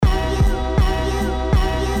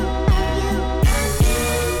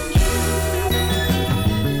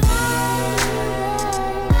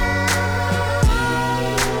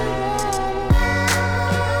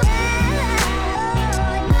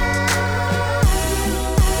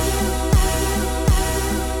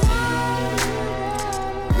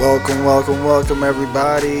Welcome,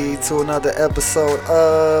 everybody, to another episode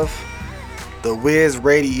of The Wiz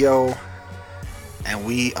Radio, and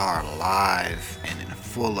we are live and in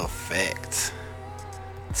full effect.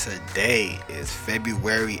 Today is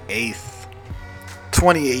February 8th,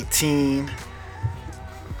 2018.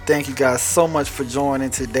 Thank you guys so much for joining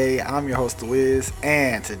today. I'm your host, The Wiz,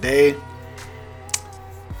 and today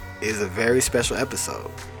is a very special episode.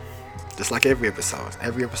 Just like every episode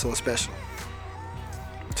is special.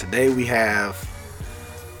 Today we have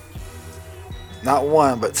not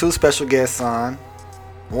one, but two special guests on.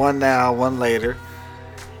 One now, one later.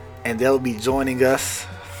 And they'll be joining us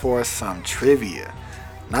for some trivia.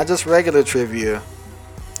 Not just regular trivia,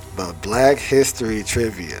 but Black History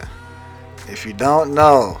trivia. If you don't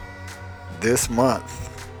know, this month,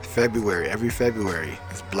 every February,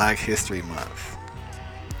 is Black History Month.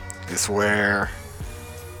 It's where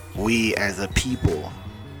we as a people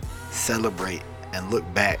celebrate and look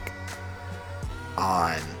back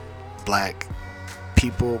on black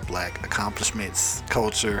people, black accomplishments,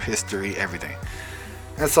 culture, history, everything.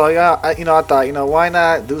 And so I thought, why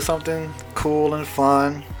not do something cool and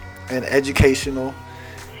fun and educational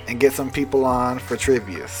and get some people on for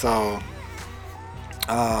trivia. So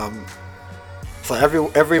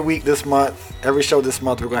every week this month, every show this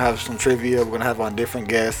month, we're gonna have some trivia. We're gonna have on different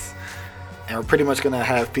guests. And we're pretty much going to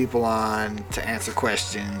have people on to answer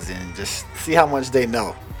questions and just see how much they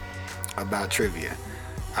know about trivia.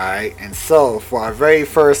 Alright, and so for our very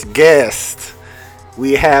first guest,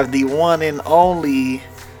 we have the one and only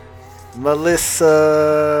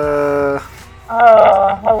Melissa.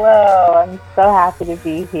 Oh, hello. I'm so happy to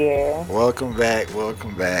be here. Welcome back.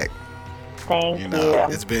 Thank you.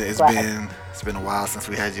 It's been a while since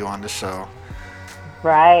we had you on the show.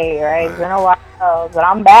 Right. It's been a while, but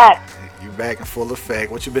I'm back. You're back in full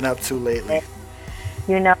effect. What you been up to lately?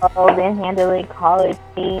 Been handling college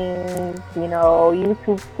things,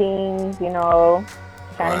 YouTube things, trying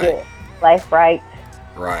to get life right.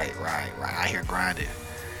 Right. I hear grinding.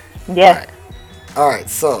 Yes. All right.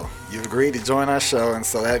 So you've agreed to join our show, and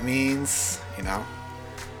so that means, you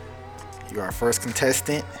are our first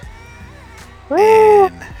contestant. Woo!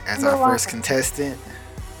 And as our first contestant,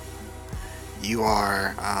 you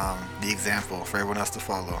are the example for everyone else to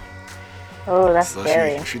follow. Oh, that's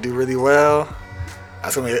scary. If you do really well,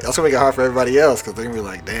 that's gonna make it hard for everybody else, because they're gonna be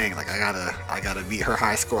like, dang, like I gotta beat her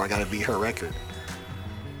high score, I gotta beat her record.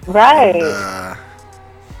 Right.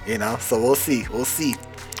 And, so we'll see.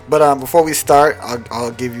 But before we start, I'll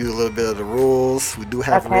give you a little bit of the rules. We do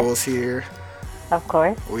have rules here. Of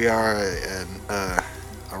course. We are a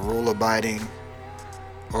rule-abiding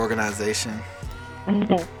organization.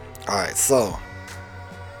 All right, so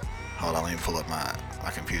hold on, let me pull up my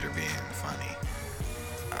computer being funny.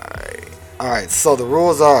 All right, so the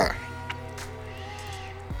rules are,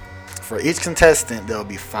 for each contestant there'll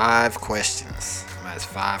be 5 questions. That's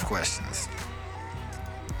 5 questions.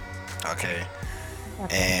 Okay.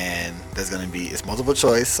 And there's gonna be, it's multiple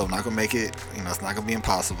choice, so I'm not gonna make it, it's not gonna be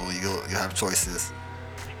impossible. You'll have choices,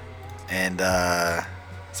 and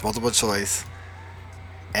it's multiple choice.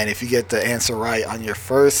 And if you get the answer right on your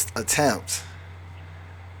first attempt,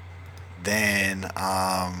 then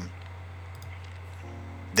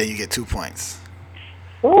you get 2 points.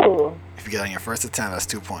 Ooh. If you get on your first attempt, that's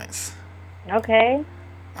 2 points. Okay.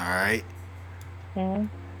 All right. Mm-hmm.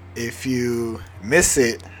 If you miss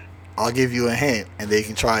it, I'll give you a hint, and they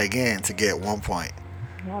can try again to get 1 point.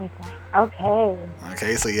 1 point. Okay.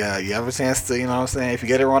 Okay, so yeah, you have a chance to, if you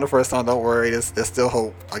get it wrong the first time, don't worry. There's still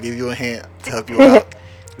hope. I'll give you a hint to help you out.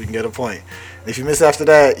 We can get a point. And if you miss after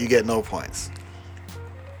that, you get no points.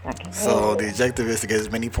 Okay. So the objective is to get as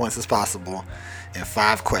many points as possible in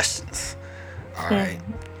 5 questions. All right.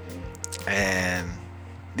 And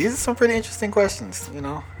these are some pretty interesting questions.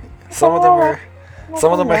 Some of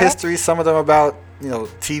them are history. Some of them about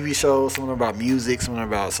TV shows. Some of them about music. Some of them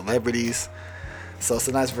about celebrities. So it's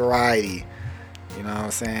a nice variety. You know what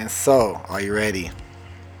I'm saying? So are you ready?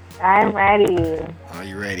 I'm ready. Are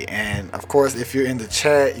you ready? And of course, if you're in the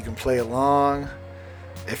chat, you can play along.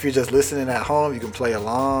 If you're just listening at home, you can play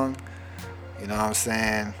along. You know what I'm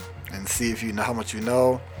saying? And see if you know how much you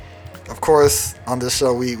know. Of course, on this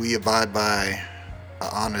show, we abide by an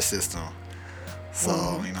honor system.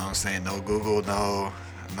 So, you know what I'm saying? No Google, no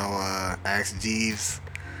Ask Jeeves,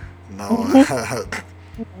 no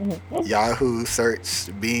Yahoo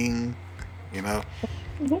search, Bing,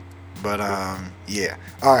 But, yeah.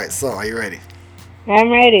 All right, so are you ready?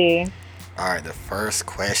 I'm ready. All right, the first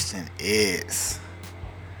question is,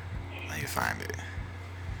 let me find it.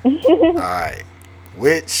 All right.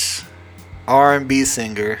 Which R&B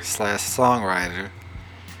singer / songwriter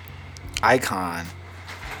icon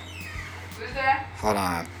Hold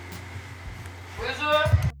on.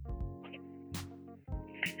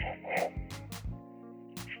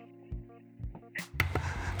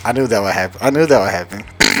 I knew that would happen. I knew that would happen.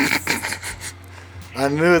 I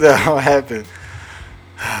knew that would happen.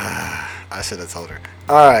 I should have told her.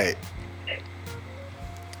 All right.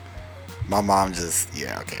 My mom just,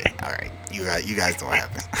 yeah, okay. All right. You guys know what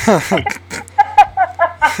happened.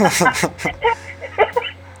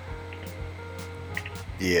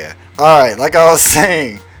 Yeah. All right. Like I was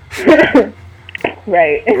saying.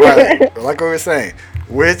 Right. Right. Like we were saying.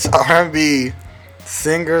 Which R&B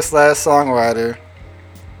singer/songwriter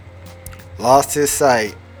lost his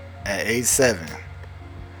sight at age 7?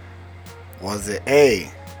 Was it A,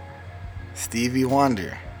 Stevie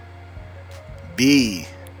Wonder, B,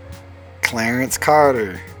 Clarence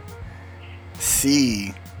Carter,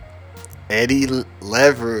 C, Eddie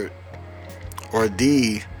Leverett, or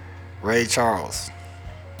D, Ray Charles?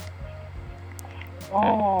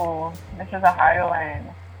 Oh, this is a hard one.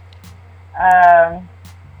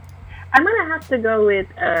 I'm gonna have to go with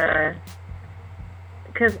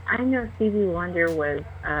because I know Stevie Wonder was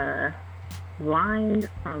blind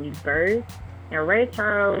from birth, and Ray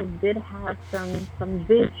Charles did have some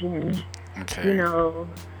vision, Okay.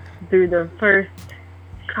 through the first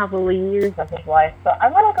couple of years of his life. So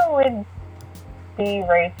I'm gonna go with D.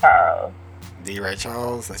 Ray Charles. D. Ray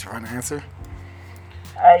Charles, that's your final answer?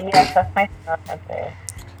 Yes, that's my final answer.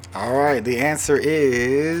 All right, the answer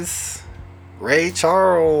is Ray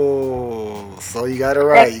Charles. So you got it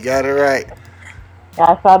right. You got it right.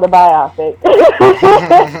 I saw the biopic.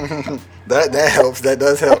 That helps. That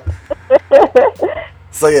does help.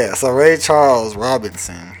 So Ray Charles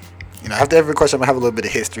Robinson. After every question, I'm gonna have a little bit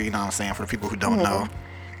of history. You know what I'm saying, for the people who don't know.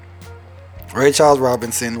 Ray Charles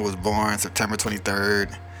Robinson was born September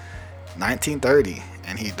 23rd, 1930,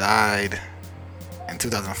 and he died in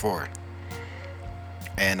 2004.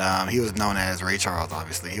 And he was known as Ray Charles.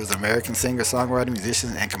 Obviously, he was an American singer, songwriter,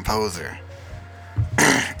 musician, and composer.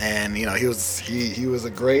 And he was a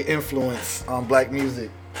great influence on black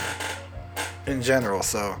music in general.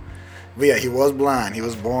 So, but yeah, he was blind. He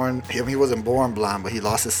was born. He wasn't born blind, but he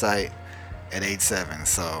lost his sight at age 7.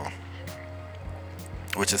 So,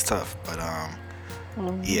 which is tough. But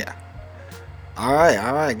yeah. All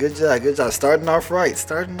right. Good job. Starting off right.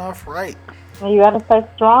 You gotta start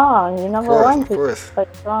strong. You number one. Of course.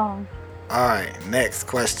 Start strong. All right. Next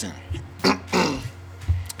question.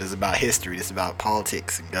 This is about history. This is about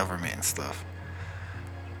politics and government and stuff.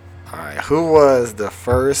 All right. Who was the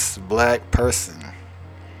first black person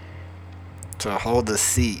to hold a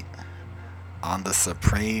seat on the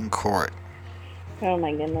Supreme Court? Oh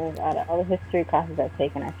my goodness! Out of all the history classes I've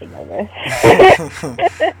taken, I should know this.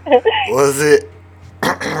 Was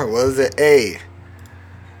it A?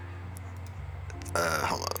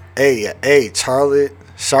 Hold up. A.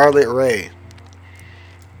 Charlotte Ray.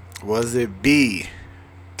 Was it B,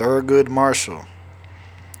 Thurgood Marshall?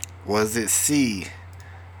 Was it C,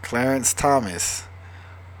 Clarence Thomas?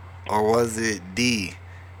 Or was it D,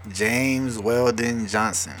 James Weldon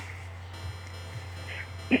Johnson?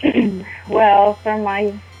 Well, from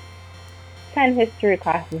my 10 history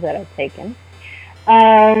classes that I've taken,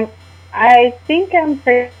 I think I'm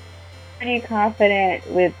pretty confident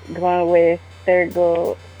with going with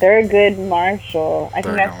Thurgood Marshall. I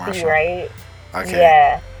think that's C, right? Okay.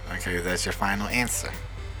 Yeah. Okay, that's your final answer.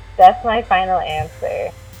 That's my final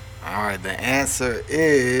answer. All right, the answer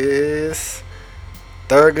is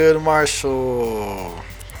Thurgood Marshall.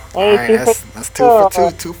 Hey, all right, that's 2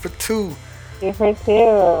 for 2. 2 for 2. 2 for 2.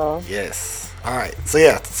 Yes. All right. So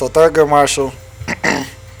Thurgood Marshall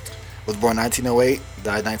was born 1908,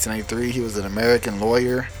 died 1993. He was an American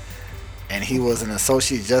lawyer, and he was an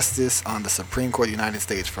associate justice on the Supreme Court of the United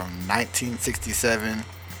States from 1967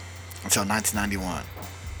 until 1991.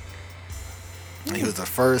 And he was the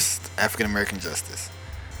first African American justice.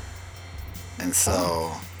 And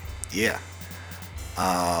so, yeah.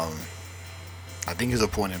 I think he was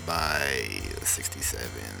appointed by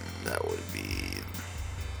 67. That would be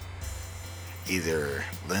either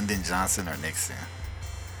Lyndon Johnson or Nixon,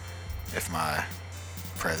 if my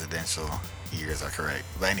presidential years are correct.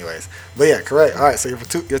 But yeah, correct. All right, so you're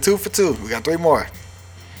 2 for 2. We got 3 more.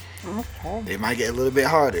 Okay. They might get a little bit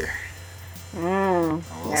harder. We'll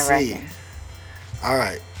see. All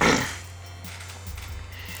right.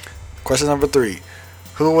 Question number 3.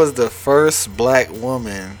 Who was the first black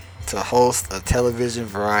woman to host a television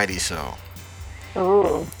variety show?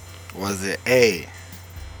 Ooh. Was it A,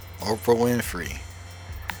 Oprah Winfrey,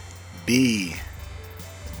 B,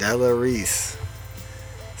 Della Reese,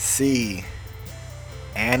 C,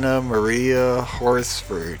 Anna Maria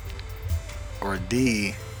Horsford, or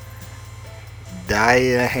D,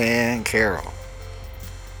 Diane Carroll.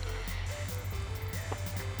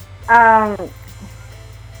 Um,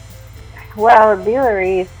 well, Dila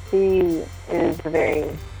Reese, she is a very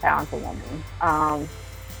talented woman.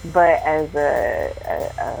 But as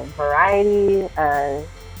a variety,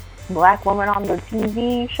 black woman on the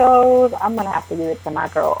TV shows, I'm gonna have to give it to my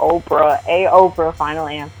girl Oprah. Oprah, final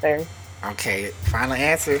answer. Okay, final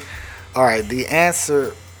answer. All right, the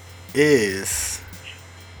answer is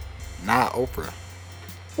not Oprah.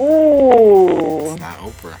 It's Ooh. not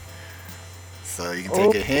Oprah. So you can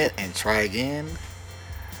take Ooh. a hint and try again.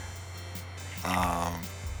 Um,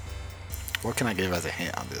 what can I give as a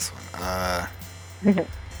hint on this one?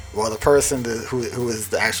 Well, the person who is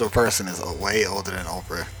the actual person is way older than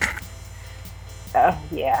Oprah. Oh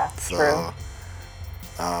yeah, true. So,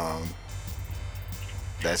 um,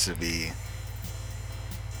 that should be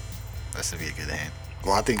a good hint.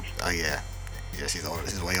 Well, I think, yeah, she's older.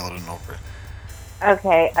 She's way older than Oprah.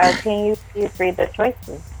 Okay, can you please read the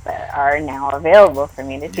choices that are now available for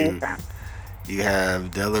me to choose from? You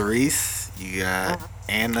have Della Reese, you got Uh-huh.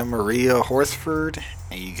 Anna Maria Horsford,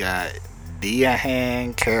 and you got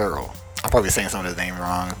Diane Carroll. I'm probably saying some of his name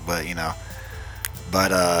wrong, but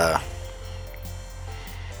but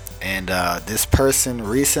this person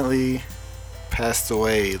recently passed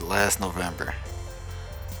away last November.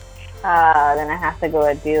 Then I have to go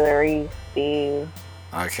with Dila Reese.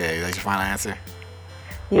 Okay, that's your final answer.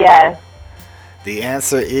 Yes. The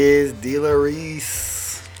answer is Della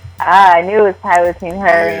Reese. I knew it was tied between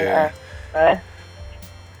her Yeah. and.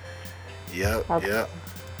 Yep. Okay. Yep.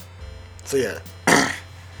 So yeah,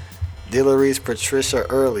 Della Reese Patricia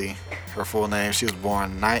Early, her full name. She was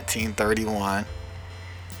born 1931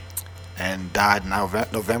 and died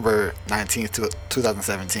November 19th,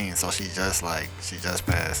 2017. So she just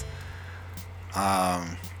passed.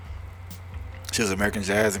 She was an American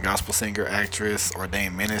jazz and gospel singer, actress,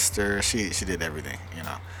 ordained minister. She did everything,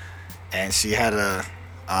 And she had a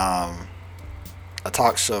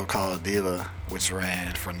talk show called Dila, which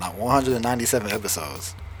ran for 197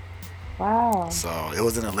 episodes. Wow. So it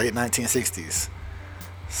was in the late 1960s.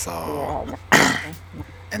 So, Yeah.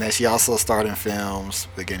 and then she also starred in films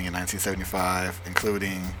beginning in 1975,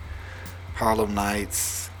 including Harlem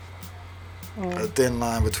Nights, A Thin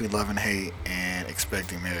Line Between Love and Hate, and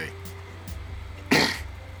Expecting Mary.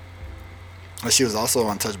 But she was also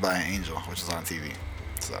on Touched by an Angel, which was on TV.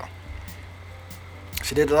 So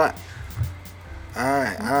she did a lot. All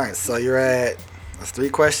right. So that's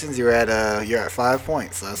 3 questions. You're at 5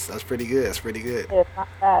 points. So that's pretty good. That's pretty good. It's not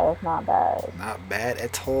bad. It's not bad. Not bad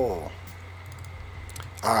at all.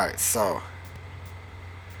 All right. So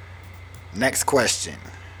next question.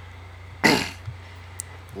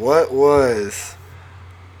 What was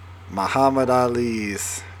Muhammad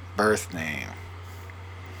Ali's birth name?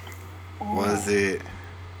 Was it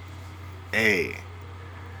A,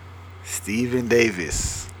 Stephen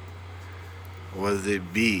Davis? Was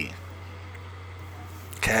it B,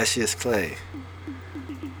 Cassius Clay?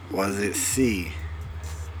 Was it C,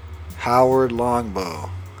 Howard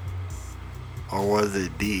Longbow? Or was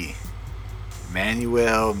it D,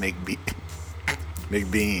 Manuel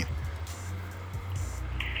McBean?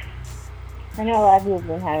 I know a lot of people have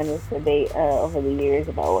been having this debate over the years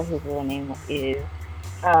about what his real name is.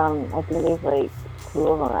 I think there's like 2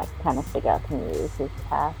 of them that kind of stick out to me. It's his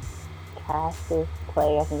Cassius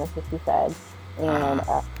Clay, I think that's what she said. And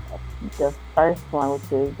the first one,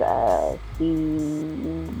 which is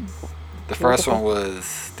The first one was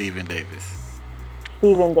Stephen Davis.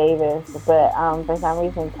 Stephen Davis, but for some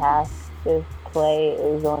reason Cassius Clay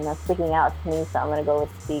is the one that's sticking out to me, so I'm gonna go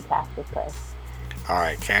with C, Cassius Clay. All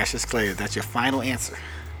right, Cassius Clay. Is that your final answer?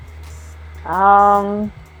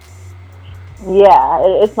 Yeah,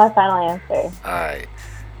 it's my final answer. All right.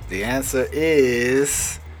 The answer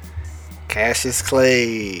is Cassius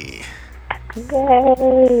Clay.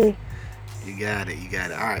 Yay! You got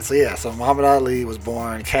it. All right. So Muhammad Ali was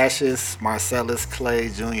born Cassius Marcellus Clay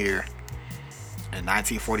Jr. in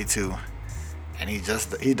 1942, and he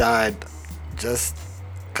died just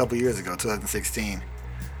a couple years ago, 2016.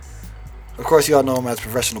 Of course, you all know him as a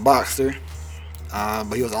professional boxer,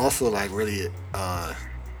 but he was also like really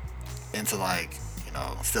into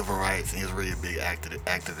civil rights, and he was really a big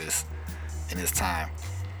activist in his time.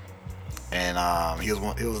 And he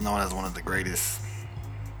was known as one of the greatest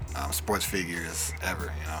sports figures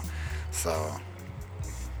ever, So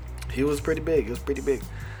he was pretty big.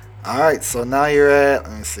 All right, so now you're at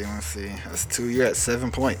let me see. That's 2. You're at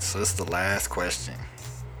 7 points. So this is the last question.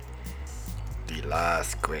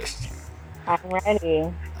 I'm ready.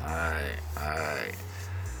 All right.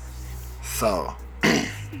 So,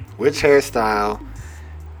 which hairstyle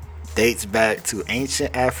dates back to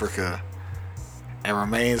ancient Africa and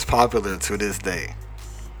remains popular to this day?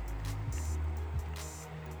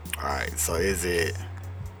 Alright, so is it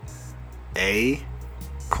A,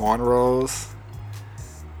 cornrows?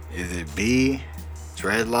 Is it B,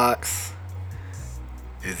 dreadlocks?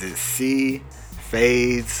 Is it C,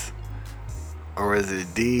 fades? Or is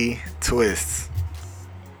it D, twists?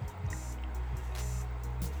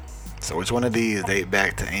 So which one of these date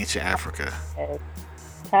back to ancient Africa?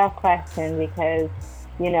 Tough question because,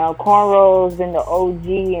 cornrows been the OG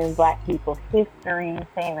in black people's history,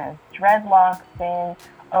 same as dreadlocks been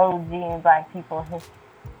OG in black people's history.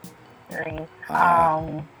 This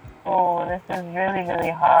is really, really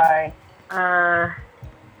hard.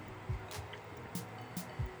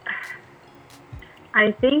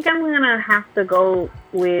 I think I'm gonna have to go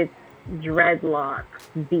with dreadlocks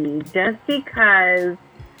B, just because.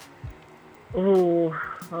 Oh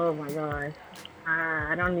my gosh.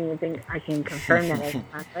 I don't even think I can confirm that as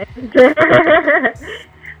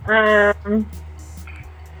I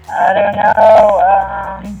don't know.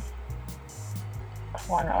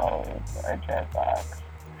 Cornrows or dreadlocks.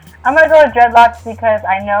 I'm gonna go with dreadlocks because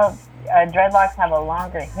I know dreadlocks have a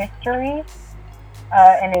longer history,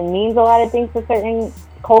 and it means a lot of things to certain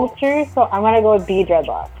cultures. So I'm gonna go with B,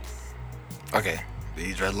 dreadlocks. Okay,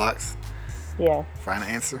 B, dreadlocks. Yeah. Final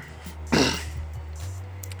answer.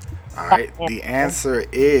 All right, the answer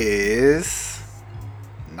is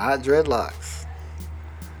not dreadlocks.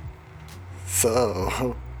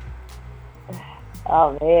 So,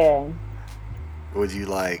 oh man, would you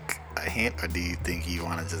like a hint, or do you think you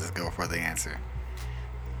want to just go for the answer?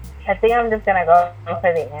 I think I'm just gonna go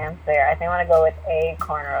for the answer. I think I want to go with A,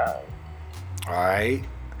 cornrows. All right,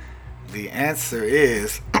 the answer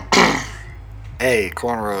is A,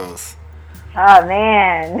 cornrows. Oh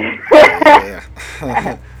man.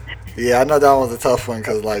 Yeah. Yeah, I know that was a tough one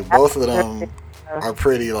because like both of them are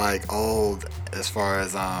pretty like old as far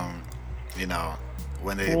as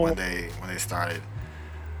when they started.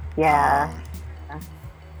 Yeah.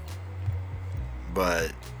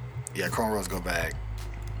 But yeah, cornrows go back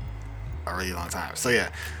a really long time. So yeah,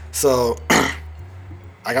 so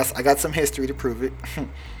I got some history to prove it.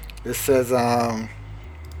 It says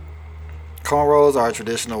cornrows are a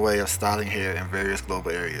traditional way of styling hair in various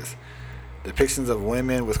global areas. Depictions of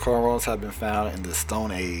women with cornrows have been found in the Stone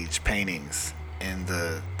Age paintings in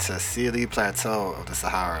the Tassili Plateau of the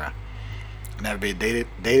Sahara and have been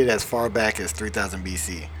dated as far back as 3000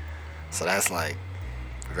 BC. So that's like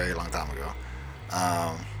a very long time ago.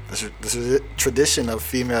 The tradition of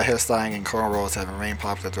female hairstyling and cornrows have remained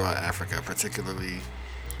popular throughout Africa, particularly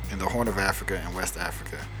in the Horn of Africa and West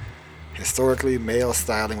Africa. Historically, male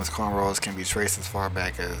styling with cornrows can be traced as far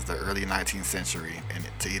back as the early 19th century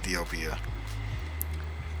to Ethiopia.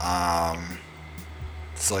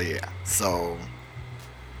 So yeah, so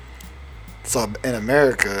in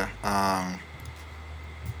America,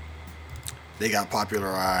 they got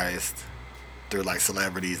popularized through like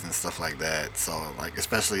celebrities and stuff like that. So like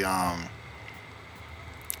especially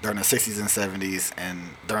during the 60s and 70s and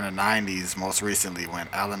during the 90s, most recently when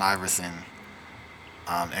Allen Iverson,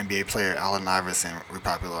 NBA player Allen Iverson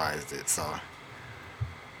repopularized it. So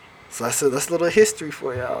that's a little history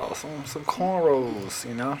for y'all. Some cornrows,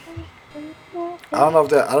 I don't know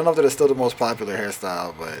if they're still the most popular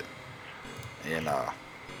hairstyle, but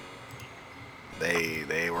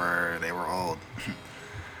they were old.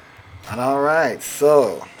 And all right,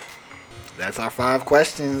 so that's our 5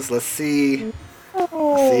 questions. Let's see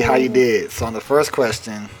how you did. So on the first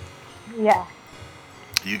question, yeah,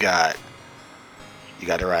 you got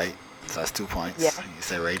it right. So that's 2 points. Yeah. You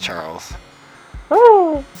said Ray Charles.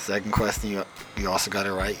 Woo. Second question, you also got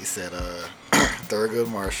it right. You said Thurgood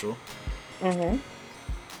Marshall. Mhm.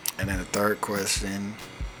 And then the third question,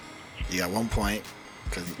 you got 1 point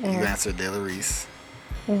because you answered De La Reese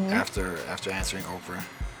after answering Oprah.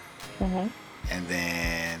 Mhm. And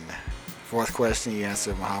then fourth question, you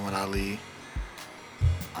answered Muhammad Ali.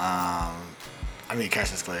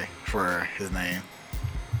 Cassius Clay for his name.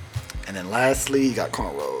 And then lastly, you got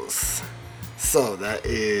cornrows. So that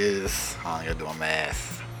is, you're doing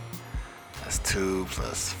math. That's 2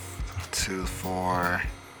 plus 2, 4,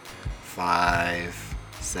 5,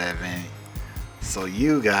 7. So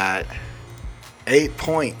you got 8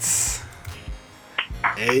 points.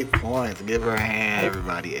 8 points. Give her a hand,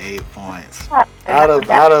 everybody. 8 points. Out of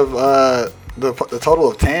the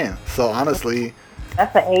total of 10. So honestly,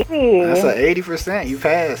 that's an 80. That's an 80%. You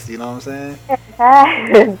passed. You know what I'm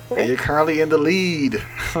saying? And you're currently in the lead.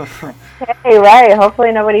 Hey, right.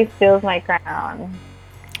 Hopefully nobody steals my crown.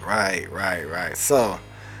 Right. So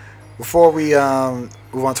before we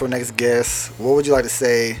move on to our next guest, what would you like to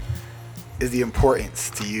say is the importance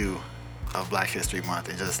to you of Black History Month,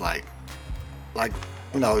 and just like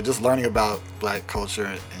just learning about Black culture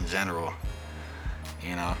in general,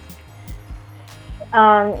 you know?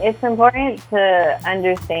 It's important to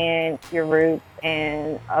understand your roots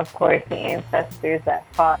and, of course, the ancestors that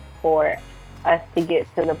fought for us to get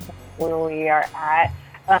to the point where we are at.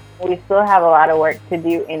 We still have a lot of work to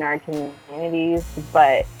do in our communities,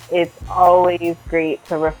 but it's always great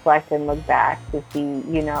to reflect and look back to see,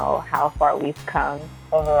 how far we've come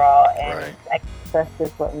overall. And Right. I guess that's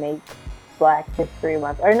just what makes Black History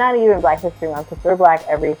Month, or not even Black History Month, because we're Black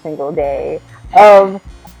every single day Hmm. of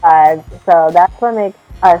so that's what makes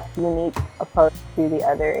us unique opposed to the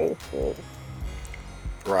other races.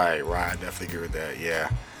 Right, right. I definitely agree with that. Yeah,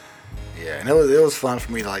 yeah. And it was fun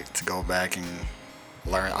for me to go back and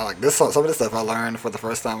learn. I like this some of this stuff I learned for the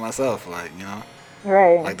first time myself.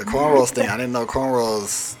 Right. Like the cornrows thing. I didn't know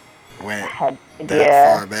cornrows I went had no that idea.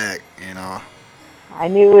 far back. You know. I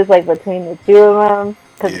knew it was like between the two of them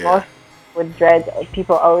because Yeah. most with dreads,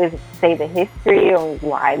 people always say the history and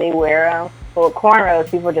why they wear them. But with cornrows,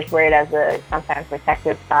 people just wear it as a sometimes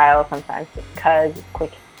protective style, sometimes just because it's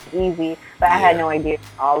quick and easy. But I had Yeah. no idea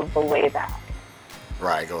all the way back.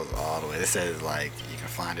 Right. It goes all the way. It says you can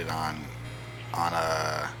find it on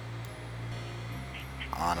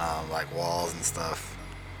like walls and stuff,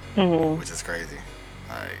 Mm-hmm. which is crazy.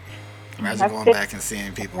 Like, imagine That's going good. back and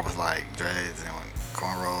seeing people with dreads and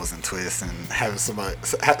cornrows and twists, and have somebody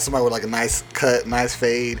with a nice cut, nice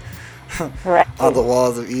fade Right. on the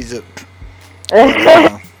walls of Egypt. But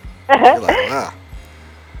you're like, wow.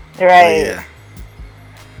 But Right. yeah,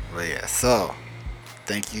 but yeah. So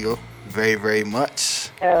thank you very very much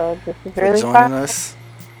So this is for really fun. joining us.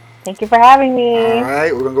 Thank you for having All me.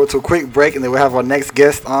 right, we're gonna go to a quick break, and then we'll have our next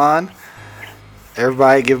guest on.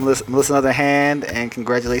 Everybody, give Melissa another hand, and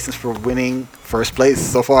congratulations for winning first place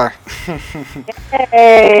so far. All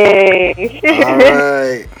Hey.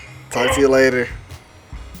 right, talk to you later.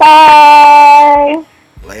 Bye.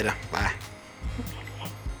 Later, bye.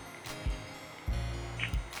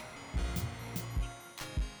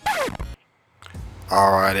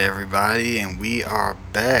 All right, everybody, and we are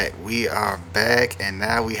back. We are back, and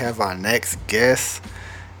now we have our next guest.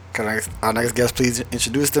 Our next guest please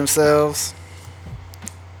introduce themselves?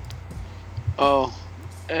 Oh,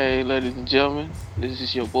 hey, ladies and gentlemen, this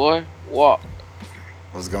is your boy Walk.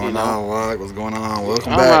 What's You going know, on, Wag? What's going on?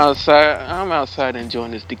 Welcome I'm back. outside. I'm outside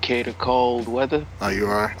enjoying this Decatur cold weather. Oh, you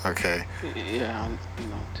are? Okay. Yeah,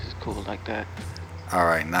 just cool like that. All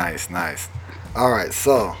right, nice, nice. All right,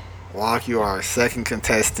 so, Wag, you are our second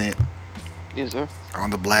contestant Yes, sir. on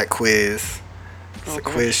the Black Quiz. It's a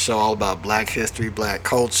Okay. quiz show all about Black history, Black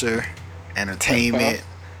culture, Black Power. entertainment,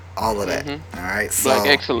 all of that. Mm-hmm. All right, Black so,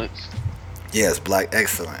 excellence. yes, Black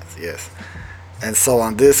excellence, yes. And so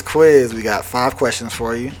on this quiz, we got 5 questions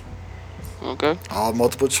for you, Okay. all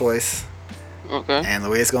multiple choice. Okay. And the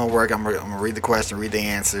way it's gonna work, I'm gonna read the question, read the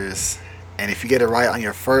answers, and if you get it right on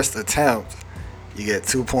your first attempt, you get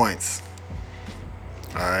 2 points.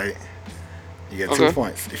 All right, you get two Okay.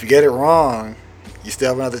 points. If you get it wrong, you still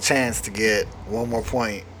have another chance to get one more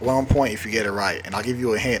point. 1 point if you get it right, and I'll give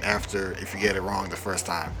you a hint after if you get it wrong the first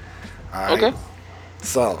time. All right. Okay.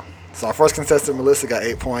 So our first contestant, Melissa, got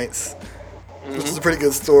 8 points, which is Mm-hmm. a pretty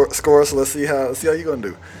good score. So let's see how you gonna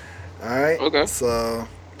do. All right. Okay. So,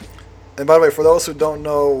 and by the way, for those who don't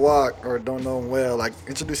know Walk or don't know him well,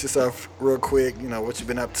 introduce yourself real quick. You know what you've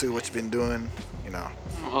been up to, what you've been doing. You know.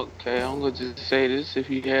 Okay. I'm gonna just say this. If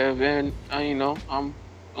you have, and I'm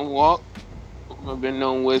Walk. I've been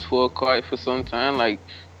known Wiz for some time,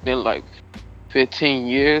 been like 15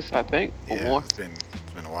 years, I think, or Yeah, more. it's been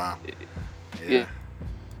a while. Yeah. Yeah.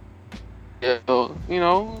 Yeah, so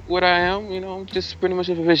what I am. I'm just pretty much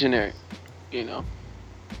a visionary. You know,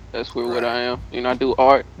 that's what Right. I am. I do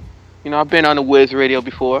art. I've been on the Wiz radio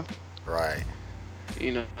before. Right.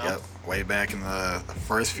 You know, Yep. Way back in the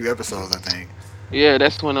first few episodes, I think. yeah,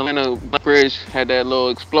 that's when Atlanta Bridge had that little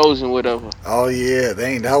explosion, whatever. Oh yeah,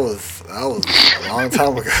 dang, that was a long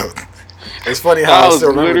time ago. It's funny how I I was still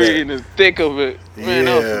remember literally that. in the thick of it, man.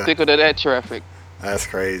 I was the Yeah, thick of that traffic. that's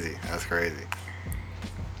crazy. That's crazy.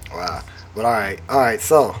 Wow. But all right.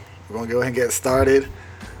 So we're gonna go ahead and get started.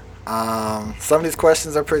 Some of these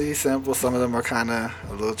questions are pretty simple. Some of them are kind of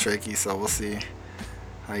a little tricky. So we'll see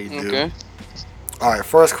how you do. Okay. All right.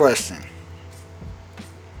 First question: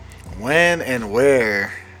 when and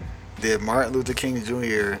where did Martin Luther King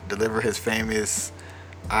Jr. deliver his famous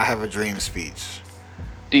 "I Have a Dream" speech?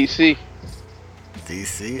 DC.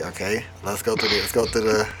 DC. Okay. Let's go through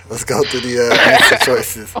the answer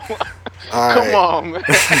choices. All Come right. on, man.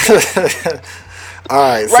 All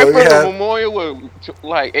right, Right so in we front of the have. memorial with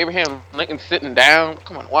like Abraham Lincoln sitting down.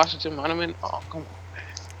 Come on, Washington Monument. Oh, come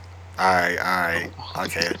All right, all right, on.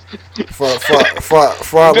 okay. For our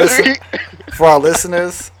for our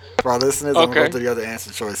listeners, I'm gonna go Okay. through the other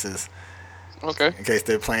answer choices Okay. in case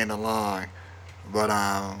they're playing along. But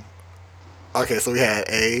okay, so we had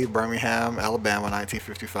A, Birmingham, Alabama,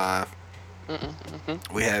 1955. Mm-mm,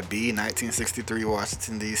 We had B, 1963,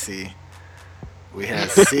 Washington D.C. We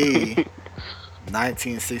had C,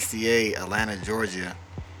 1968, Atlanta, Georgia,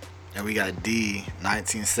 and we got D,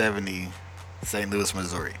 1970, St. Louis,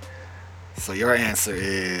 Missouri. So your answer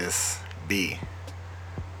is B,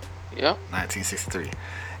 Yep. 1963,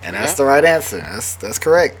 and that's Yep. the right answer. That's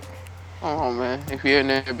correct. Oh man, if you ain't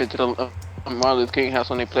never been to the Martin Luther King house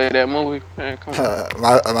when they played that movie, man, come on.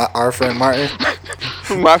 Our friend Martin.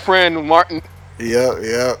 My friend Martin. Yep,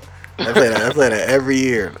 yep. They play that. They play that every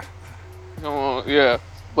year. Come on, yeah.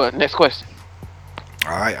 But next question.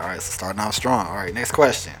 All right, all right. So starting off strong. All right, next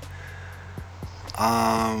question.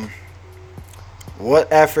 Um,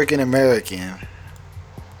 what African American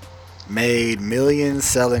made millions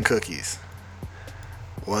selling cookies?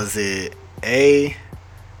 Was it A.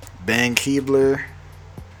 Ben Keebler?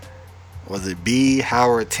 Was it B.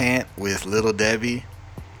 Howard Tant with Little Debbie?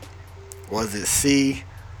 Was it C.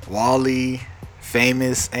 Wally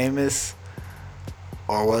Famous Amos?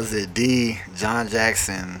 Or was it D. John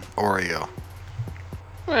Jackson Oreo?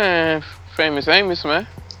 Man, famous Amos, man.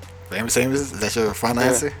 Famous Amos? Is that your final Yeah.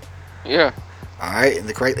 answer? Yeah. All right, and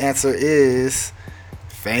the correct answer is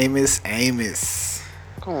Famous Amos.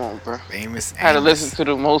 Come on, bro. Famous I had to listen Amos. to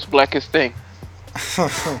the most blackest thing.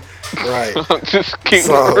 Right. I'm just kidding,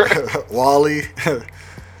 So bro. Wally,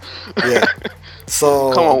 yeah.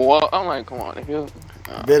 Come on, So Walt. I'm like, come on, nigga.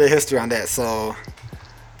 a bit of history on that. So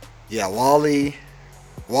yeah,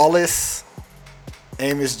 Wallace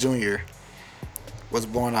Amos Jr. was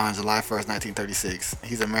born on July 1st, 1936.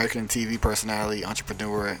 He's an American TV personality,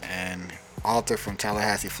 entrepreneur, and author from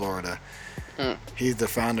Tallahassee, Florida. Mm, He's the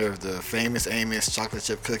founder of the famous Amos chocolate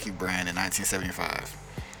chip cookie brand in 1975.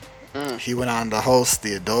 mm, He went on to host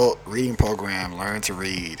the adult reading program Learn to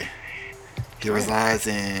Read. He mm. resides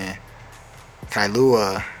in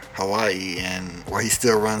Kailua, Hawaii, and where he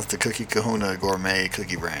still runs the Cookie Kahuna gourmet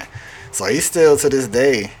cookie brand. So he's still to this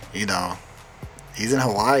day, he's in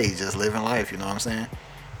Hawaii just living life, you know what I'm saying?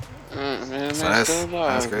 Man, So man, still that's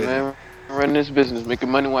alive, crazy. man. Running this business, making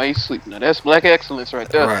money while you sleep. Now that's black excellence right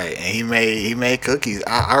there. Right, and he made cookies.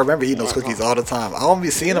 I remember eating those cookies all the time. I don't be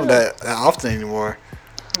seeing them Yeah, that often anymore,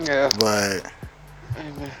 yeah. but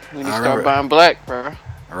Hey, man, we need to I start remember. buying black, bro.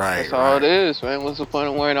 Right, That's all it right, is, man. What's the point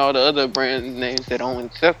of wearing all the other brand names that don't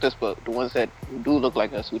accept us, but the ones that do look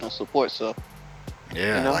like us, we don't support. So,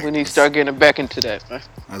 yeah. Like we need to start getting back into that, man.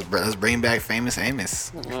 let's bring back famous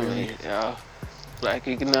Amos. You feel me? Yeah, black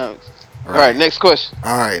economics. All right, Right. next question.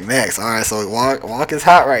 All right, next. All right, so walk is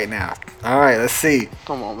hot right now. All right, let's see.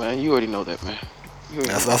 Come on, man. You already know that, man. You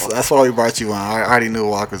already That's know that that's one. that's why we brought you on. I already knew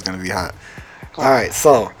Walk was gonna be hot. Come All on. right,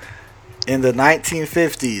 so in the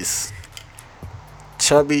 1950s,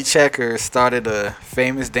 Chubby Checker started a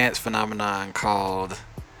famous dance phenomenon called,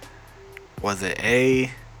 was it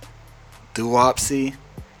A, Doo-Wopsy,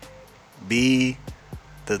 B,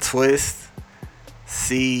 the Twist,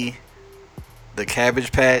 C, the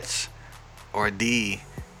Cabbage Patch, or D,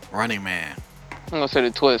 Running Man? I'm gonna say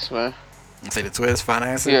the twist, man. Say the Twist. Final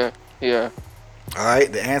answer. Yeah, yeah. All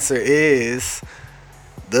right, the answer is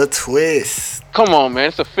the Twist. Come on, man.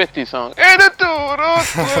 It's a 50 song. Hey, the dude,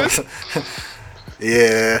 twist.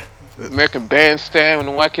 Yeah, American Bandstand when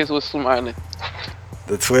the white kids was smiling.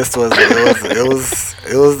 the Twist was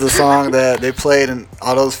the song that they played in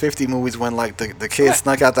all those 50 movies when like the kids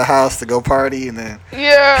snuck out the house to go party and then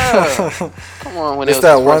Yeah. Come on, when it it's was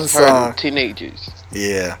that first one heard song. teenagers.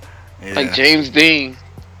 Yeah, yeah, Like James Dean.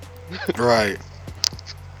 right.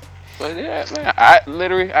 But yeah, man, I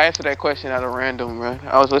answered that question out of random, man.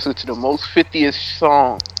 I was listening to the most 50ish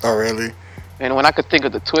song, Oh really? and when I could think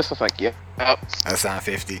of the twist, I was like, yeah, That sound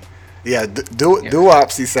 50. Yeah, yeah,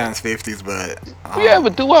 Doo-Wopsy sounds 50s, but yeah.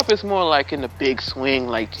 But doo wop is more like in the big swing,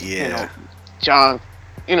 like yeah, John,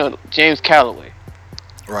 James Calloway.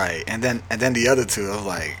 right. And then the other two, I was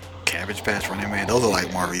like Cabbage Patch, Running Man. Those are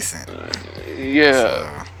like more recent. Yeah.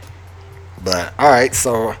 So, but all right,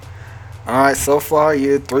 so far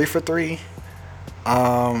you're 3 for 3.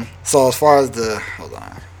 So as far as the hold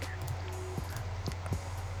on,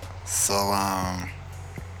 so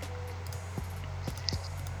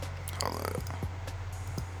hold up.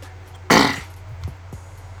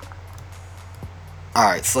 All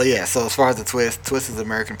right, so yeah, so as far as the Twist is an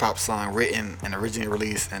American pop song written and originally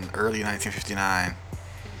released in early 1959.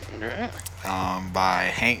 Yeah. by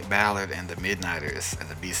Hank Ballard and the Midnighters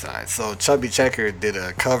as a B-side. So Chubby Checker did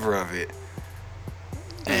a cover of it,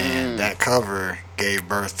 and Mm. that cover gave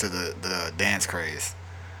birth to the dance craze.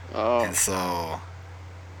 And Oh. so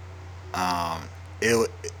um, it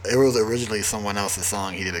was originally someone else's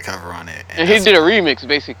song. He did a cover on it, and And he that's did a remix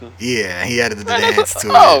basically. yeah. He added the Man, dance to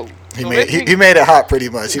it. oh. He So made he basically, made it hot pretty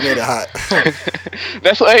much. He made it hot.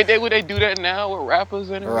 that's why they would they do that now with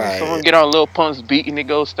rappers anyway. Someone Right, get on Lil Pump's beat and they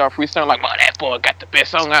go start freestyling like, "Man, that boy got the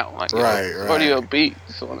best song out." Like, yo, right, what are right. your beat?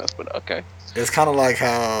 Someone else, but okay. It's kind of like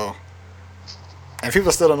how, and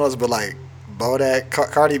people still don't know this, but like Bodak,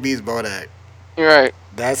 Cardi B's Bodak, Right.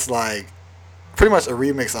 that's like pretty much a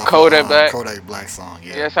remix off of Kodak Black. Kodak Black song.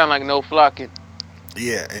 Yeah, Yeah, it sound like no flocking.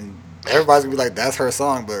 yeah, and everybody's gonna be like, that's her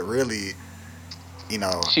song, but really,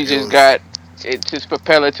 She it just was got it just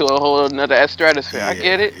propelled her to a whole another stratosphere. I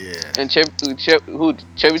get yeah, it. yeah, And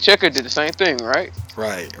Chevy Checker did the same thing, right?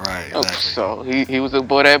 right, Oh, exactly, so he was a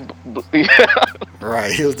boy that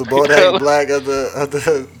right. He was the Bodak Black of the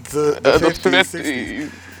the 50s,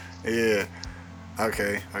 60s. 50s. Yeah.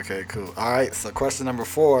 Okay, cool. All right. So question number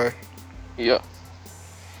 4: Yeah.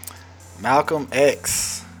 Malcolm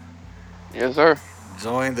X Yes, sir.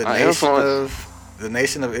 joined My influence. The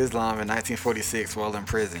Nation of Islam in 1946 while in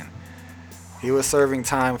prison. He was serving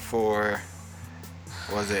time for,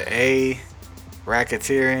 was it A,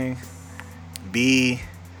 racketeering, B,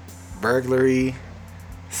 burglary,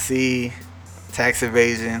 C, tax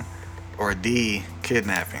evasion, or D,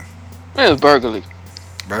 kidnapping? Man, it's burglary.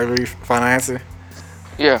 Burglary, final answer?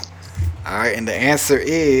 Yeah. All right, and the answer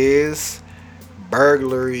is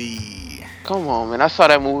burglary. Come on, man. I saw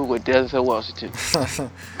that movie with Denzel Washington.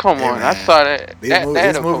 Come Hey on, I man, saw that.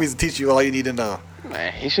 these movies teach you all you need to know.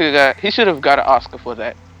 Man, he should have got an Oscar for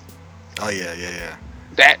that. Oh yeah.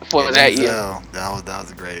 That for Yeah, that year. Denzel, that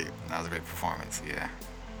was a great performance. Yeah,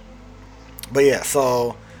 but yeah,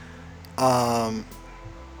 so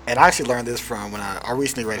and I actually learned this from when I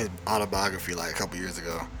recently read his autobiography like a couple years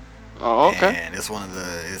ago. Oh, okay. And it's one of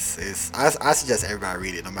the I suggest everybody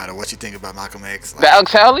read it no matter what you think about Malcolm X. The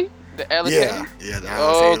Alex Haley? The Alex Yeah, Haley? yeah, the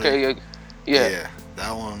Alex Oh, Haley. okay. Yeah.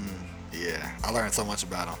 That one. Yeah, I learned so much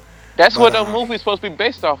about him. That's But what the movie's supposed to be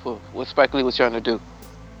based off of. What Spike Lee was trying to do.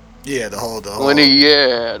 yeah, the whole When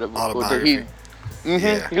autobiography.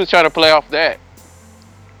 Yeah, he was trying to play off that.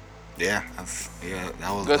 that was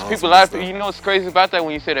Because some people, good stuff. you know what's crazy about that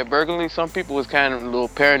when you say that burglary? Some people was kind of a little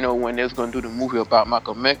paranoid when they was going to do the movie about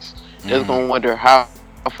Malcolm X. They was going to wonder how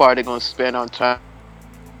far they're going to spend on time.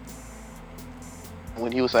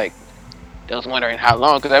 When he was like, they was wondering how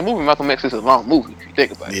long. Because that movie, Malcolm X, is a long movie, if you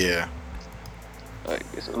think about it. Yeah, Like,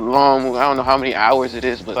 it's a long movie. I don't know how many hours it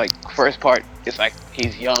is, but like, first part, it's like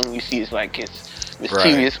he's young. You see it's like it's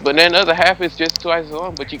mischievous. But then the other half is just twice as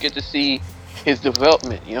long, but you get to see his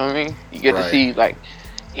development. You know what I mean? You get to see, like,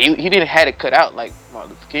 he didn't have it cut out like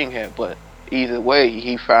Martin Luther King had, but either way,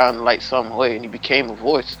 he found like some way and he became a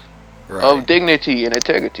voice of dignity and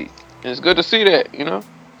integrity. And it's good to see that, you know?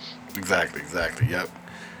 Exactly. Yep.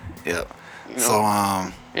 You know,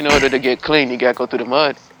 So in order to get clean, you gotta go through the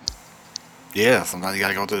mud. yeah, sometimes you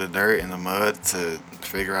gotta go through the dirt and the mud to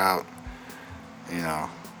figure out,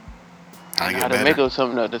 how to get better. Make up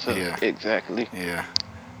something other. So, Yeah. Exactly. Yeah.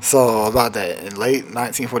 So about that, in late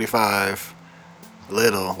 1945,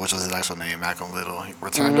 Little, which was his actual name, Malcolm Little, he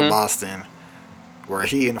returned to Boston, where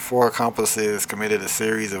he and 4 accomplices committed a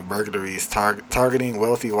series of burglaries targeting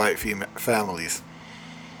wealthy white families.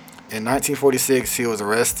 In 1946, he was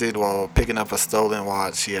arrested while picking up a stolen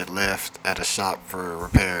watch he had left at a shop for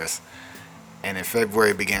repairs, and in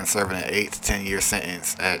February began serving an 8 to 10 year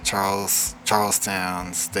sentence at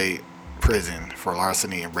Charlestown State Prison for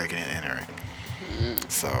larceny and breaking and entering.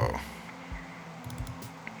 So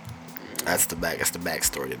that's the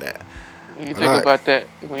backstory to that. When you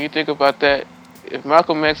think about that, if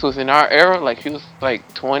Malcolm X was in our era, like he was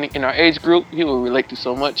like 20 in our age group, he would relate to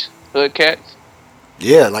so much hood cats.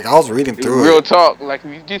 Yeah, like I was reading through Real it. talk, like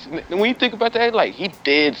when you think about that, like he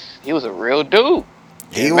was a real dude.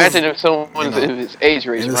 Imagine if someone of his age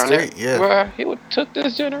range in the around street, there, bruh, he would took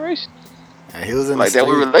this generation. And he was in like the that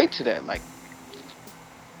street. would relate to that, like.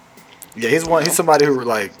 Yeah, he's somebody who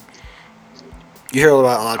like you hear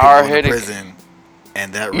about a lot of people going to prison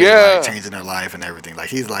and that really like changing their life and everything. Like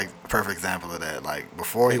he's like a perfect example of that. Like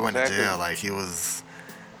before he went to jail, like he was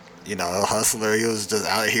a hustler. He was just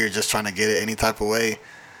out here just trying to get it any type of way.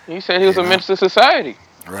 He said he was a menace to society.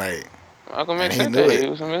 Right. Malcolm X said that he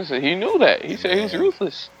was a menace. He knew that. He said he was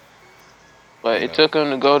ruthless. But it took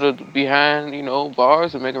him to go to behind,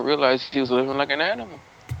 bars and make him realize he was living like an animal.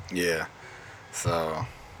 Yeah. So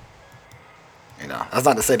That's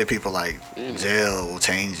not to say that people like You know. jail will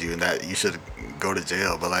change you and that you should go to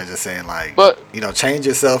jail, but like just saying like, But change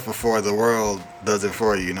yourself before the world does it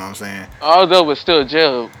for you. You know what I'm saying? although it's still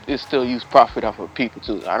jail, it still use profit off of people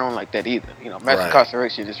too. I don't like that either. Mass Right.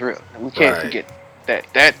 incarceration is real. And we can't Right. forget that.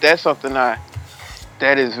 That's something that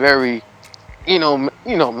is very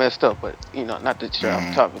messed up. But not to stray off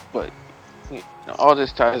Mhm. topic, but all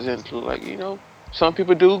this ties into like some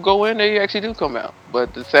people do go in, they actually do come out.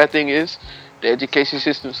 But the sad thing is, the education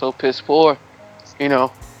system is so piss poor. You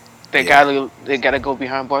know, they Yeah. gotta go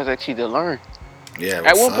behind bars actually to learn. Yeah,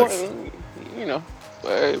 At which one sucks. point,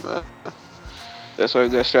 but hey, man, that's what we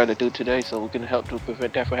got to try to do today, so we can help to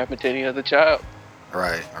prevent that from happening to any other child.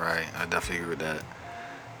 Right. Right. I definitely agree with that.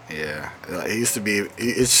 Yeah. It used to be.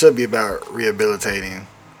 It should be about rehabilitating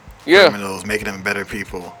Yeah. criminals, making them better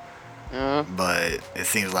people. Uh, But it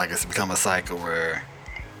seems like it's become a cycle where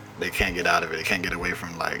they can't get out of it. They can't get away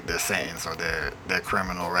from like their sentence or their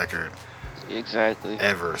criminal record exactly.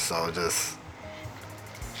 ever. So it just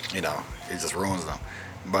ruins them.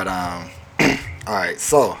 But all right.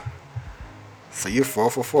 So you're 4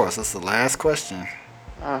 for 4. So that's the last question.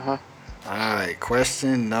 Uh-huh. All right.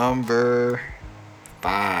 Question number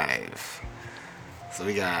 5. So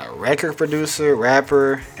we got record producer,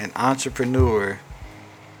 rapper, and entrepreneur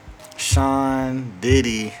Sean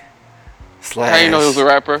Diddy How you know he was a slash.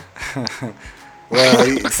 rapper?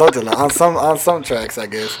 Well, something like, on some tracks, I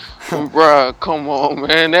guess. Bruh, come on,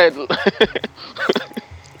 man. That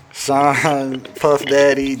Sean Puff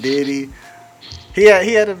Daddy Diddy. He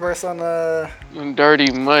had a verse on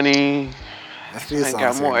Dirty Money. a few I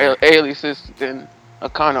got songs more here. aliases than a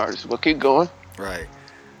con artist. But keep going. Right.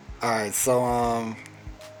 All right. So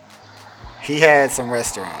he had some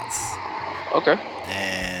restaurants, Okay.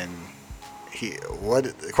 and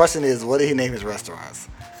the question is, what did he name his restaurants?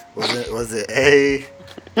 Was it A?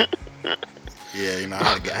 Yeah,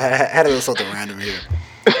 I had to do something random here.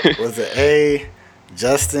 Was it A,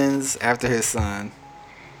 Justin's after his son?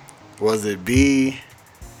 Was it B,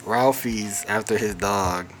 Ralphie's after his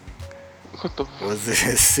dog? What the? Was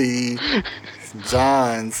it C,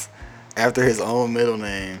 John's after his own middle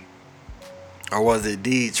name? Or was it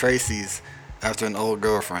D, Tracy's after an old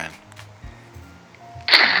girlfriend?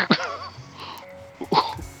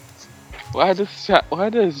 Why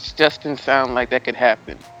does Justin sound like that could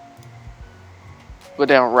happen? But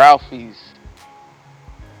then Ralphie's.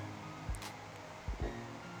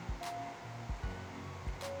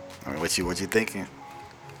 I mean, what you thinking?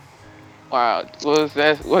 Wow, what does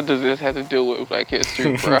this have to do with Black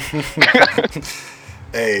History, bro?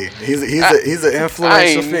 Hey, he's an I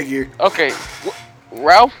influential ain't- figure. Okay,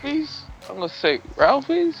 Ralphie's. I'm gonna say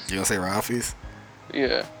Ralphie's. You gonna say Ralphie's?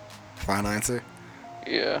 Yeah, Final answer.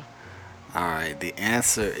 yeah. All right, the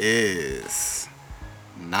answer is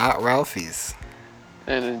not Ralphie's.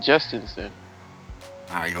 And then Justin's then.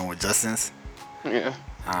 All right, you going with Justin's? Yeah.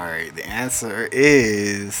 All right, the answer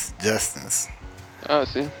is Justin's. Oh,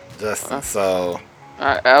 see. Justin. So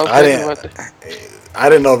I was I thinking about didn't. that. I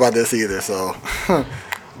didn't know about this either. So,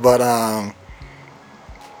 but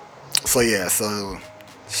So yeah. So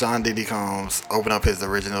Sean Diddy Combs opened up his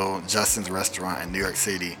original Justin's restaurant in New York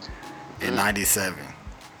City in '97.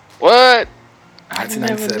 What? I never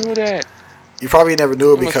 1997. knew that. You probably never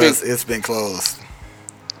knew it It must because it's been closed.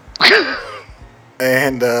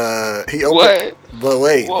 And he opened. What? But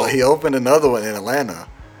wait, Whoa. but he opened another one in Atlanta,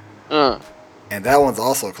 and that one's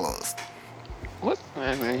also closed. What?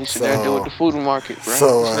 Man, he should never deal with the food market, bro.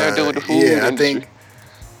 So he should never deal with the food yeah, industry.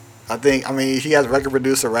 I mean, he has record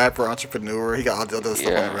producer, rapper, entrepreneur. He got all the other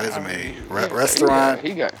stuff on the resume. Restaurant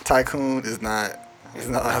He got. tycoon is not. It's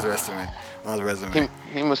not on his resume. On his resume.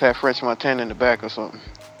 He must have French Montana in the back or something.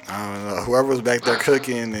 I don't know. Whoever was back there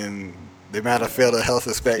cooking and they might have failed a health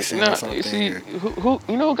inspection No, or something. you see,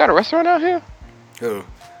 who got a restaurant out here? Who?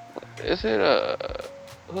 Is it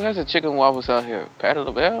who has a chicken waffles out here? Patty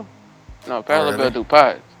LaBelle? No, Patty really? LaBelle do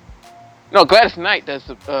pies. No, Gladys Knight does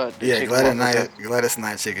the Yeah, chicken Gladys waffles. Gladys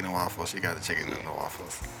Knight chicken and waffles. She got the chicken and the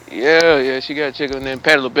waffles. Yeah, she got chicken, and then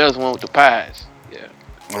Patty LaBelle's the one with the pies. Yeah.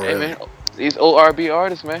 Oh, Hey really? man, these ORB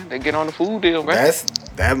artists, man, they get on the food deal, man.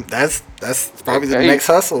 That's probably the Hey. next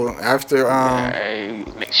hustle after Hey,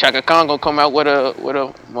 Shaka Khan gonna come out with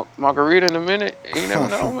a margarita in a minute. You never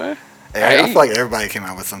know, man. I Hey. feel like everybody came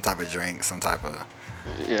out with some type of drink, some type of.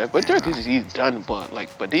 Yeah, but he's done,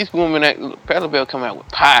 but these women at Patty LaBelle come out with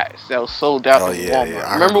pies that was sold out Oh in yeah, Walmart.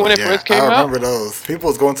 yeah. Remember when it first came I out? remember those. People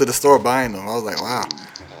was going to the store buying them. I was like, wow.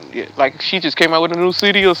 Yeah, like she just came out with a new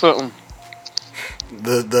CD or something.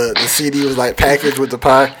 The CD was like packaged with the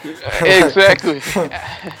pie. Exactly.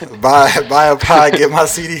 buy a pie, get my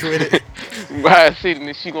CD with it. Right, see,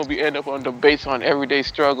 and she gonna be end up on debates on everyday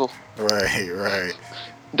struggle. Right.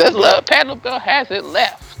 Does But love Pablo Bell has it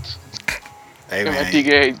left? hey, In my man,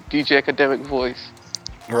 DJ academic voice.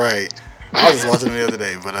 right. I was just watching it the other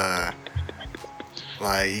day, but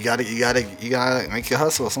like you gotta make your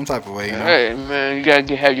hustle some type of way, you know. Hey man, you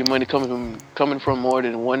gotta have your money coming from more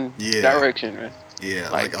than one Yeah, direction, man. yeah.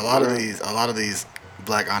 Like Like for real. a lot of these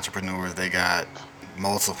black entrepreneurs, they got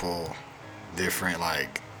multiple different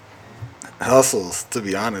like hustles. To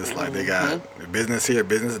be honest, like they got Hmm. business here,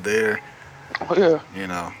 business there. Oh yeah, You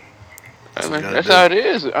know, I that's what you mean gotta that's do. how it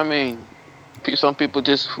is. I mean, some people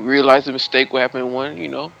just realize the mistake what happened one,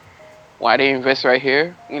 why they invest right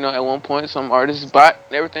here. At one point, some artists bought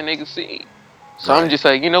everything they could see. Some Right, just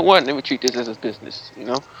like, you know what? Let me treat this as a business.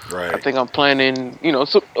 I right. think I'm planning.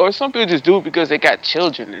 Or some people just do it because they got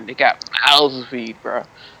children and they got mouths to feed, bro.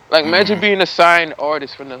 Like imagine Hmm. being a signed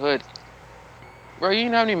artist from the hood, bro. You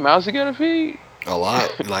know how many mouths you gotta feed? A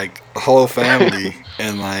lot, like a whole family,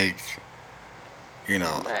 and like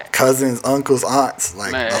man, cousins, uncles, aunts,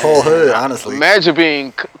 like the whole man, hood. Honestly. imagine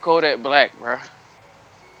being Kodak Black, bro.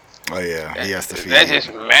 Oh yeah, he That, has to that feed. just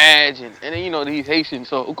imagine. And then he's Haitian,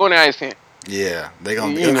 so who gonna understand? Yeah, they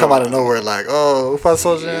gonna You it'll come out of know, nowhere like, oh, Ufa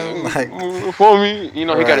Sojan, like, for me,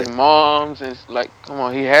 he got his right, moms, and it's like, come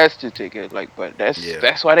on, he has to take it. Like, but that's yeah,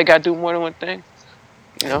 that's why they got to do more than one thing.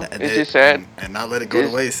 and and It's they, just sad. and not let it go to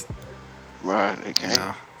Just waste, right, they you can't.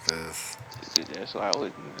 know, because That's why I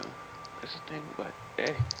would, that's the thing. But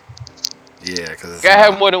hey, yeah, because gotta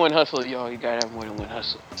have more than one hustle, y'all. You gotta have more than one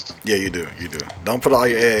hustle yeah, you do. Don't put all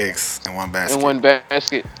your eggs in one in basket. one basket.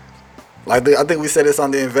 Like I think we said this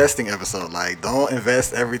on the investing episode. Like, don't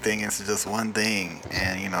invest everything into just one thing,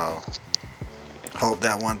 and hope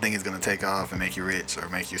that one thing is gonna take off and make you rich or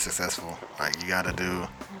make you successful. Like, you gotta do,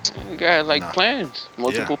 You got you like know, plans,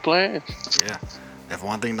 yeah, multiple plans. yeah. If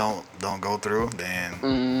one thing don't go through, then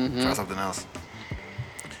try Mm-hmm. something else.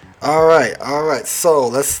 All right. So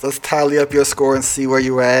let's tally up your score and see where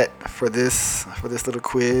you're at for this little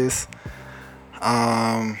quiz.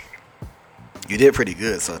 Um, you did pretty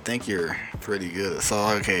good, so I think you're pretty good. So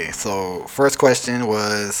okay, so first question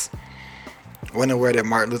was when and where did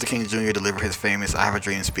Martin Luther King Jr. deliver his famous "I Have a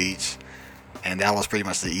Dream" speech? And that was pretty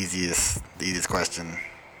much the easiest question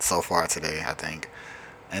so far today, I think.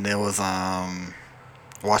 And it was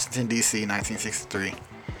Washington D.C., 1963.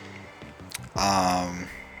 Um,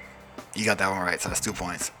 you got that one right, so that's 2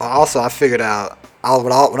 points. Also, I figured out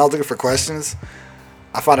when I was looking for questions,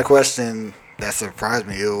 I found a question that surprised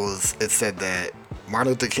me. It said that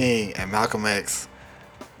Martin Luther King and Malcolm X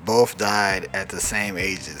both died at the same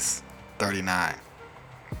ages, 39.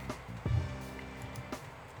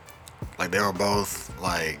 Like they were both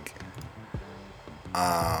like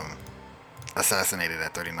um, assassinated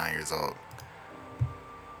at 39 years old.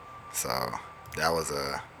 So that was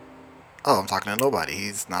a. Oh, I'm talking to nobody.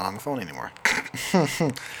 He's not on the phone anymore.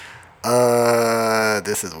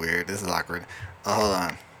 This is weird. This is awkward. Hold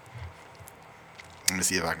on. Let me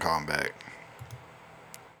see if I can call him back.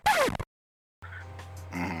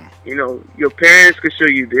 Hmm. Your parents could show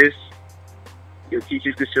you this, your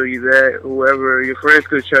teachers could show you that, whoever, your friends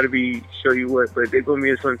could try to show you what, but there's gonna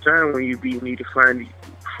be some time when you need to find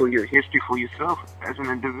for your history for yourself as an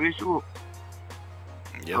individual.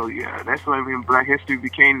 Yep. So yeah, that's why Black History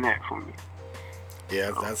became that for me.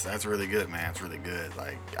 Yeah, that's really good, man. It's really good.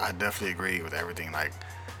 Like I definitely agree with everything. Like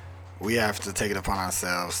we have to take it upon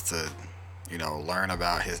ourselves to, learn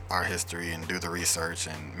about our history and do the research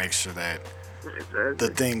and make sure that the Exactly.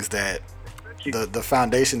 things that the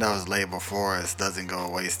foundation that was laid before us doesn't go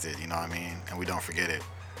wasted. You know what I mean? And we don't forget it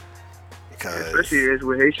because Especially as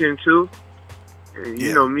we're Haitian too. And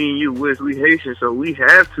yeah, me and you, we Haitian, so we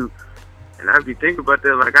have to. And I be thinking about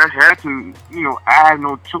that, like I have to, I have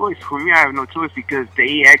no choice. For me, I have no choice because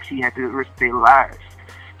they actually had to risk their lives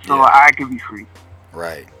so yeah, I can be free.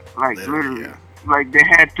 right, Like literally, literally, yeah, like they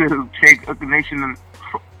had to take a nation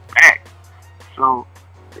back. So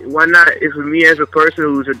why not? If me as a person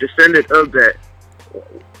who's a descendant of that,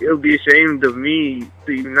 it would be ashamed of me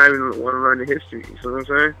to even not even want to learn the history. You know what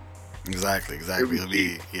I'm saying? exactly. It'll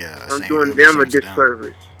be yeah, I'm shame. doing It'll be them a shame to them.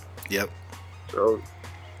 disservice. Yep. So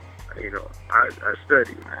I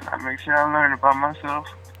study, man. I make sure I learn about myself.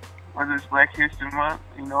 Whether it's Black History Month,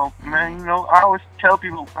 man, I always tell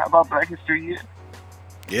people about Black History Year.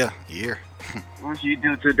 Yeah, year. What you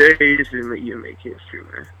do today is you make history,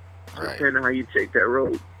 man. Right. Depending on how you take that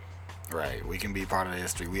road. Right. We can be part of the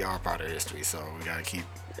history. We are part of history, so we gotta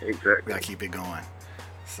Exactly. keep it going.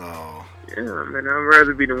 So Yeah, man. I'd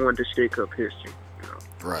rather be the one to shake up history.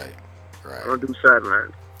 right. I don't do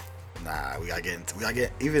sidelines. Nah, we gotta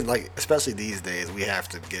get even like especially these days we have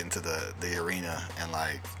to get into the arena and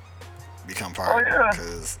like become part Oh, yeah.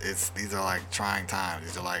 because it's these are like trying times.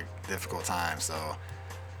 These are like difficult times. So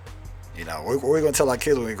you know, what we're gonna tell our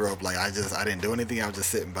kids when we grow up, like I didn't do anything. I was just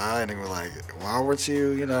sitting by, and they were like, why weren't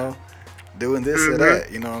you, you know, doing this or Mhm.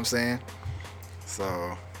 that? You know what I'm saying?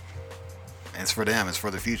 So and it's for them. It's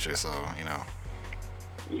for the future. So you know,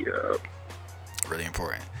 Yeah. really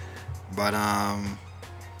important. But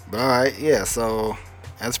but all right, yeah. So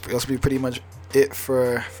that's be pretty much it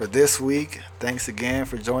for this week. Thanks again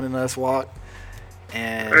for joining us, Walk.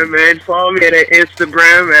 Hey And man, follow me at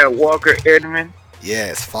Instagram at Walker Edmond.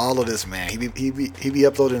 yes, follow this man. He be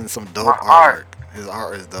uploading some My dope art. artwork. His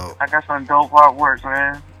art is dope. I got some dope artwork,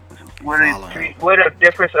 man. Follow him. What a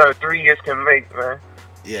difference 3 years can make, man.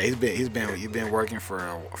 Yeah, he's been working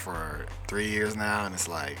for 3 years now, and it's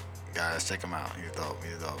like, guys, check him out. He's dope.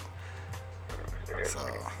 He's dope. So,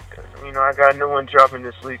 You know, I got a new one dropping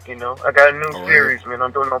this week. You know, I got a new Oh, series, man.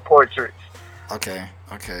 I'm doing no portraits. okay.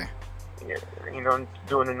 Yeah, you know, I'm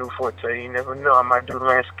doing a new forte. You never know. I might do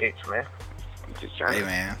landscapes, man. I'm just trying. Hey,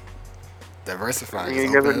 man, diversify. You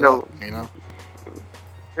Just never open it know. up, you know.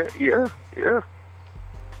 Yeah.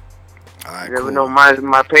 All right, You never cool. know.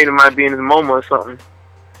 My painting might be in the MoMA or something.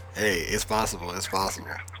 Hey, it's possible. It's possible.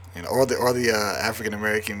 You know, or the African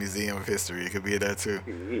American Museum of History. It could be there too.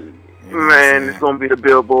 You know what Man, I'm it's gonna be the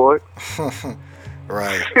billboard. saying?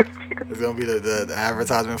 Right. It's gonna be the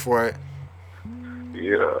advertisement for it.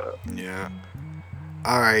 Yeah. Yeah.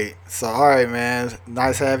 All right, man.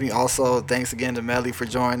 Nice having you. Also, thanks again to Meli for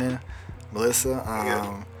joining, Melissa.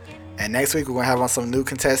 Yeah. And next week we're gonna have on some new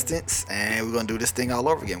contestants, and we're gonna do this thing all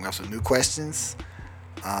over again. We have some new questions.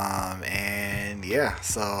 And yeah,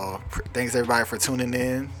 so thanks everybody for tuning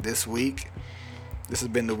in this week. This has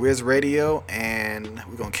been the Wiz Radio, and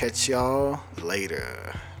we're gonna catch y'all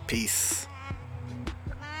later. Peace.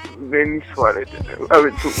 Benny Suarez.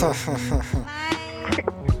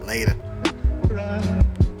 Later.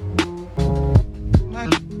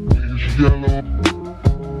 Yellow.